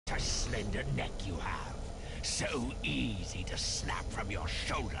slender neck you have. So easy to snap from your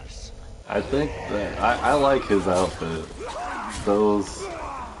shoulders. I think that I like his outfit. Those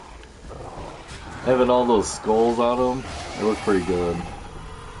having all those skulls on him, it looks pretty good.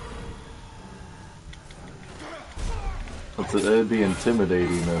 It'd be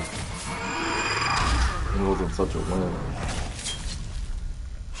intimidating if it wasn't such a win.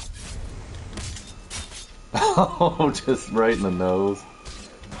 Oh, just right in the nose.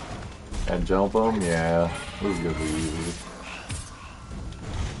 And jump him? Yeah, this is gonna be easy.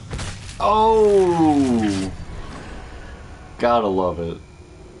 Oh! Gotta love it.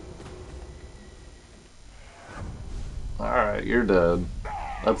 Alright, you're dead.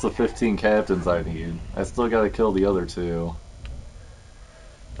 That's the 15 captains I need. I still gotta kill the other 2.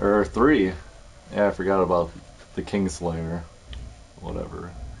 Or 3. Yeah, I forgot about the Kingslayer.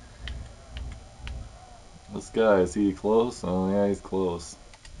 Whatever. This guy, is he close? Oh yeah, he's close.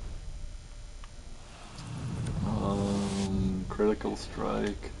 Critical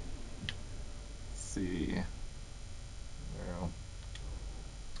strike. Let's see. No.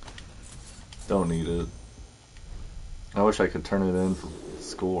 Don't need it. I wish I could turn it in for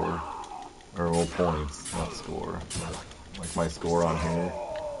score. Or well, points, not score. Like my score on here.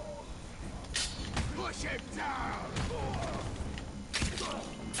 Push him down.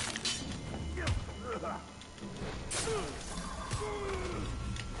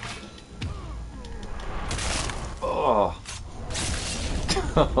 Oh.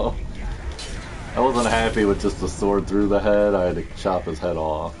 I wasn't happy with just the sword through the head. I had to chop his head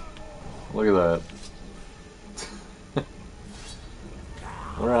off. Look at that.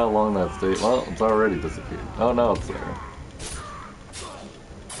 I wonder how long that stayed. Well, it's already disappeared. Oh no, it's there.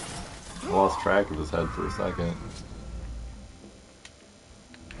 I lost track of his head for a second.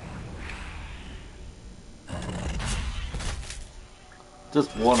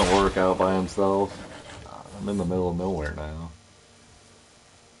 Just want to work out by himself. I'm in the middle of nowhere now.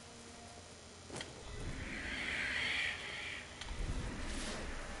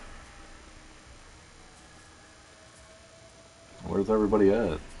 Where's everybody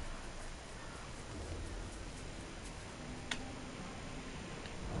at?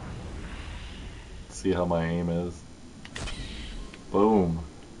 See how my aim is. Boom.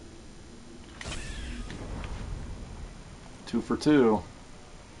 2 for 2.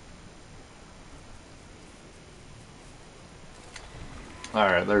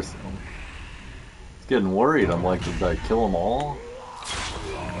 Alright, there's some. It's getting worried. I'm like, did I kill them all?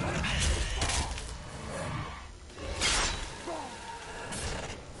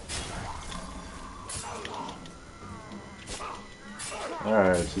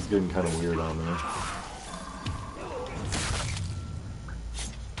 Alright, she's getting kind of weird on me.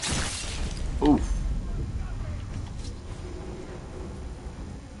 Oof.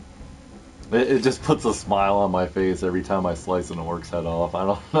 It just puts a smile on my face every time I slice an orc's head off. I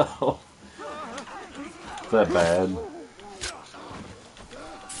don't know. Is that bad?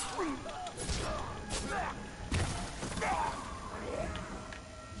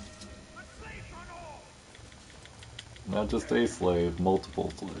 Not just a slave,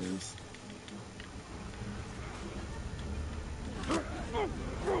 multiple slaves.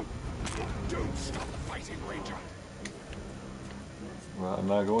 Don't stop fighting, Ranger. Well, I'm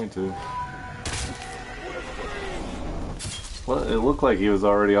not going to. Well, it looked like he was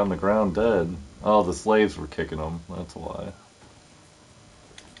already on the ground dead. Oh, the slaves were kicking him. That's why.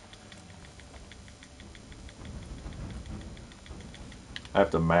 I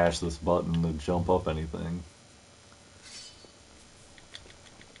have to mash this button to jump up anything.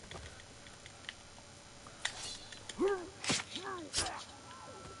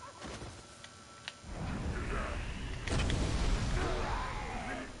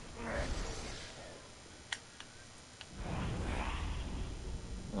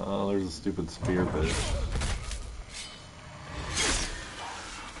 Oh, there's a stupid spear bitch.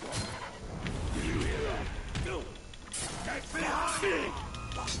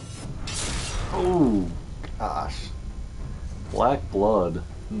 Oh, gosh. Black blood.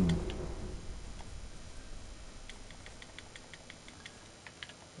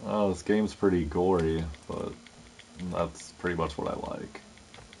 Oh, this game's pretty gory, but that's pretty much what I like.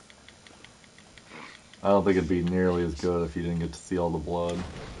 I don't think it'd be nearly as good if you didn't get to see all the blood.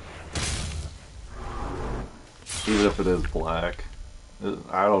 Even if it is black.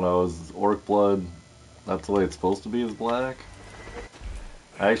 I don't know, is orc blood, that's the way it's supposed to be, is black?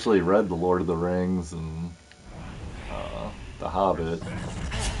 I actually read The Lord of the Rings and The Hobbit,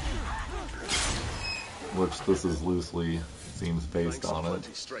 which this is loosely seems based on it,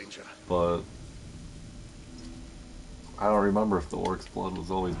 but I don't remember if the orc's blood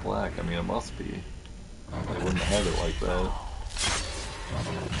was always black. I mean, it must be. They wouldn't have it like that.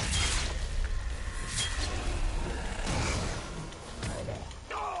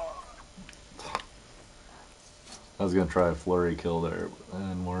 I was gonna try a flurry kill there, but that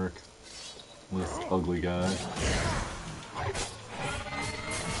didn't work. This ugly guy.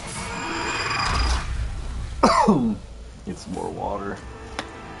 Need some more water.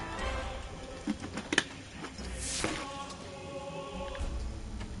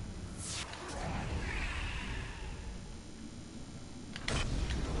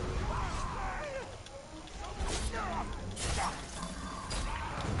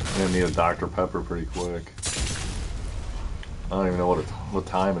 I'm gonna need a Dr. Pepper pretty quick. I don't even know what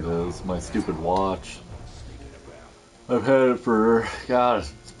time it is. My stupid watch. I've had it for, gosh,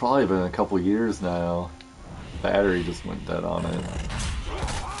 it's probably been a couple years now. Battery just went dead on it.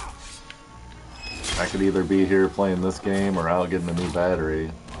 I could either be here playing this game or out getting a new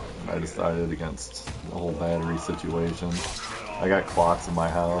battery. I decided against the whole battery situation. I got clocks in my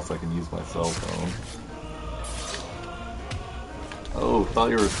house. I can use my cell phone. Oh, thought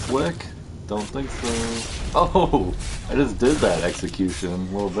you were slick? Don't think so. Oh, I just did that execution a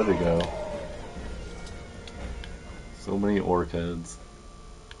little bit ago. So many orc heads.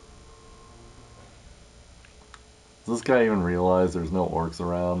 Does this guy even realize there's no orcs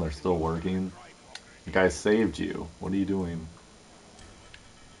around? They're still working? The guy saved you. What are you doing?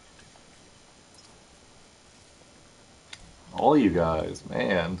 All you guys,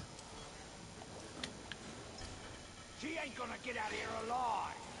 man. She ain't gonna get out of here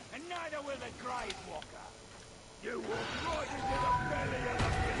alive, and neither will the Grave Walker. You walk right into the belly of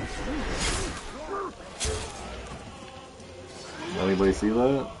the beast. Anybody see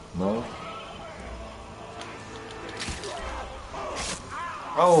that? No?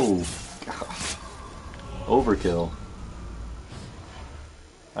 Oh! Gosh. Overkill.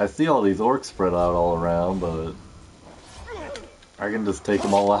 I see all these orcs spread out all around, but I can just take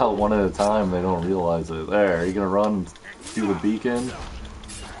them all out one at a time. They don't realize it. There, are you gonna run through the beacon?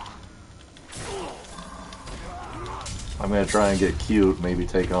 I'm gonna try and get cute, maybe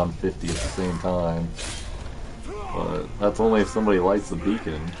take on 50 at the same time. But that's only if somebody lights the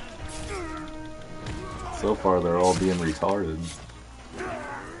beacon. So far, they're all being retarded.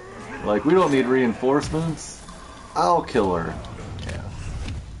 Like, we don't need reinforcements. I'll kill her. Yeah.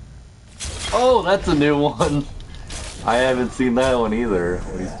 Oh, that's a new one. I haven't seen that one either.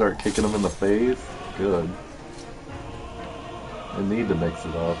 When you start kicking them in the face. Good. I need to mix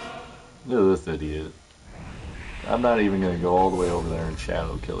it up. Look at this idiot. I'm not even going to go all the way over there and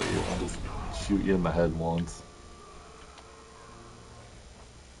shadow kill you. I'll just shoot you in the head once.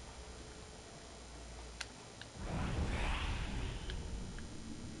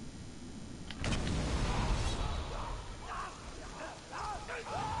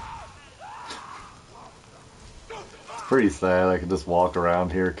 Pretty sad. I could just walk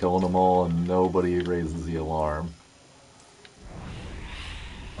around here killing them all and nobody raises the alarm.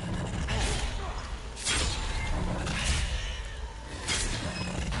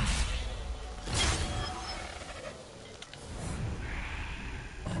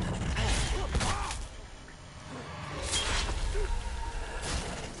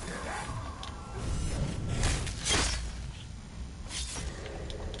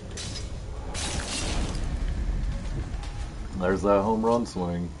 There's that home run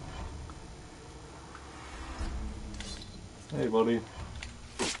swing. Hey, buddy.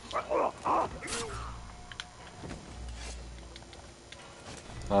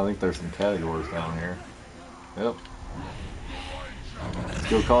 I think there's some categories down here. Yep. Let's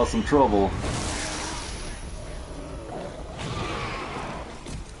go cause some trouble.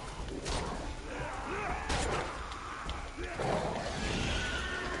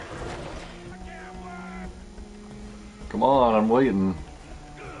 Come on, I'm waiting.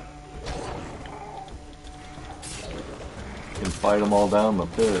 Can fight them all down the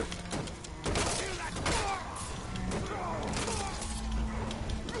pit.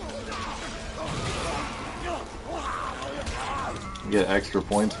 Get extra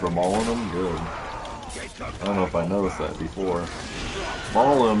points for mauling them? Good. I don't know if I noticed that before.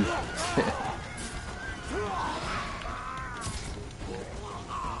 Maul him!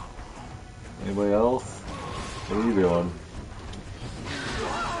 Anybody else? What are you doing?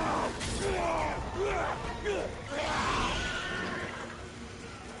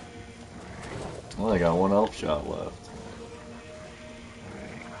 Well, I got one elf shot left.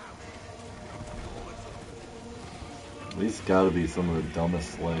 These gotta be some of the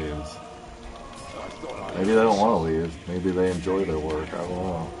dumbest slaves. Maybe they don't want to leave. Maybe they enjoy their work. I don't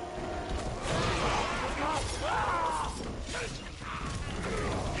know.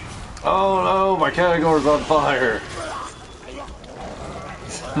 Oh no, my Katagor's on fire!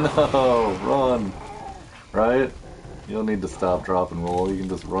 No, run! Right? You don't need to stop, drop, and roll. You can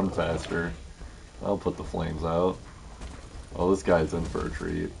just run faster. I'll put the flames out. Oh, this guy's in for a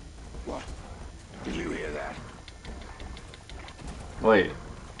treat. What? Did you hear that? Wait.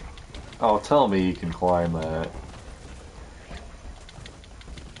 Oh, tell me you can climb that.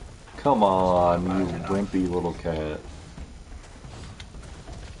 Come on, you wimpy little cat.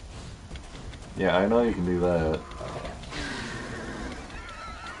 Yeah, I know you can do that.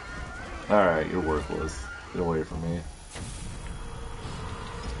 Alright, you're worthless. Get away from me.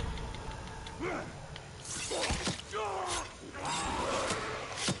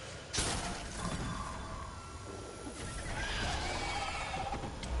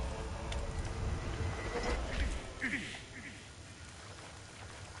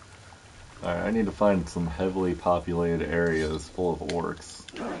 Alright, I need to find some heavily populated areas full of orcs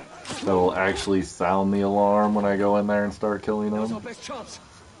that will actually sound the alarm when I go in there and start killing them. That's our best chance.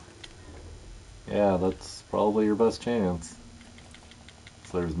 Yeah, that's probably your best chance.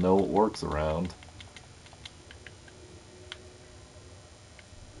 So there's no orcs around.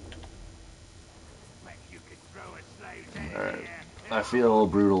 You could throw a slave's head in Alright, here. I feel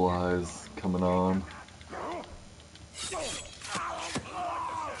brutalized coming on.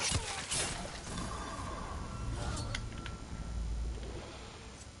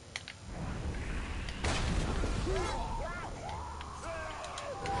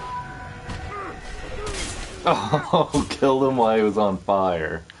 Oh, killed him while he was on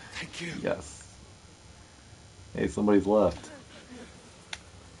fire. Thank you. Yes. Hey, somebody's left.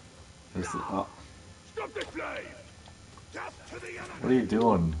 Oh, Stop the flame! Death to the enemy! what are you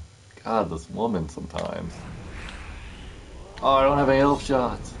doing? God, this woman sometimes. Oh, I don't have any elf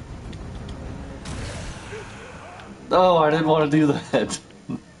shots. No, I didn't want to do that.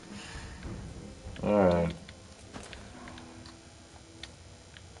 Alright.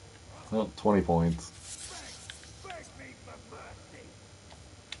 Oh, 20 points. Beg me for mercy!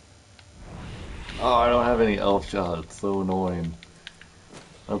 Oh, I don't have any elf shots. It's so annoying.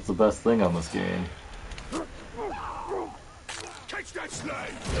 That's the best thing on this game. Catch that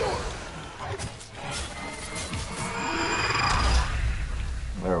slave!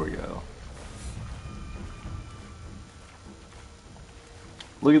 There we go.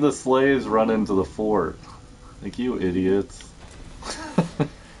 Look at the slaves run into the fort. Like, you idiots.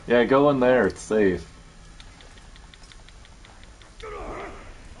 Yeah, go in there. It's safe.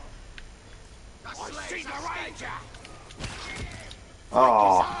 I see the ranger!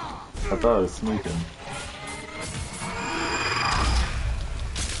 Oh, I thought I was sneaking.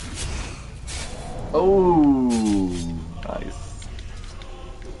 Oh, nice.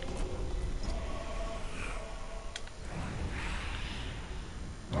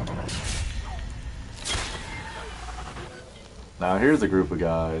 Now here's a group of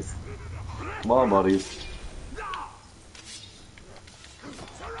guys. Come on, buddies.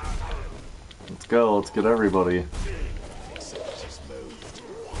 Let's go. Let's get everybody.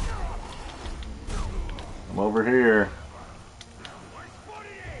 I'm over here.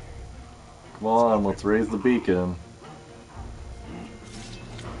 Come on, let's raise the beacon.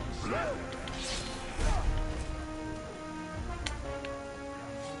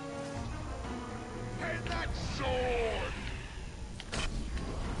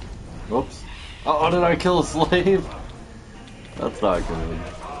 Whoops. Oh, did I kill a slave? That's not good.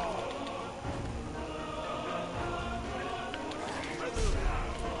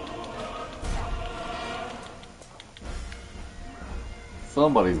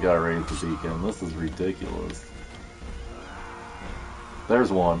 Somebody's got to raise the beacon. This is ridiculous.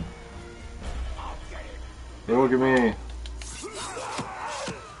 There's one. Hey, look at me.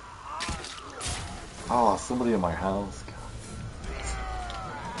 Oh, somebody in my house.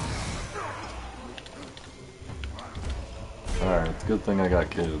 Alright, it's a good thing I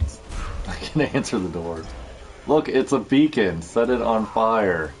got kids. I can answer the door. Look, it's a beacon. Set it on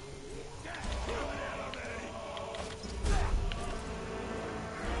fire.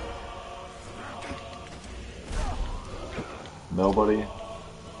 Nobody?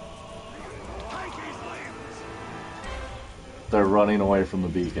 They're running away from the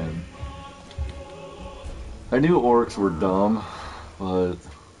beacon. I knew orcs were dumb, but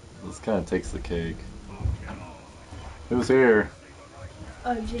this kind of takes the cake. Who's here?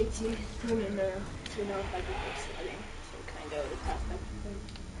 JT, I'm in there to know if I can fix lighting. So can I go to the prospect thing?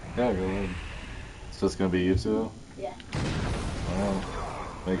 Yeah, go ahead. It's just gonna be you two? Yeah. Alright.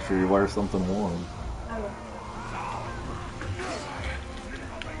 Make sure you wear something warm. I will.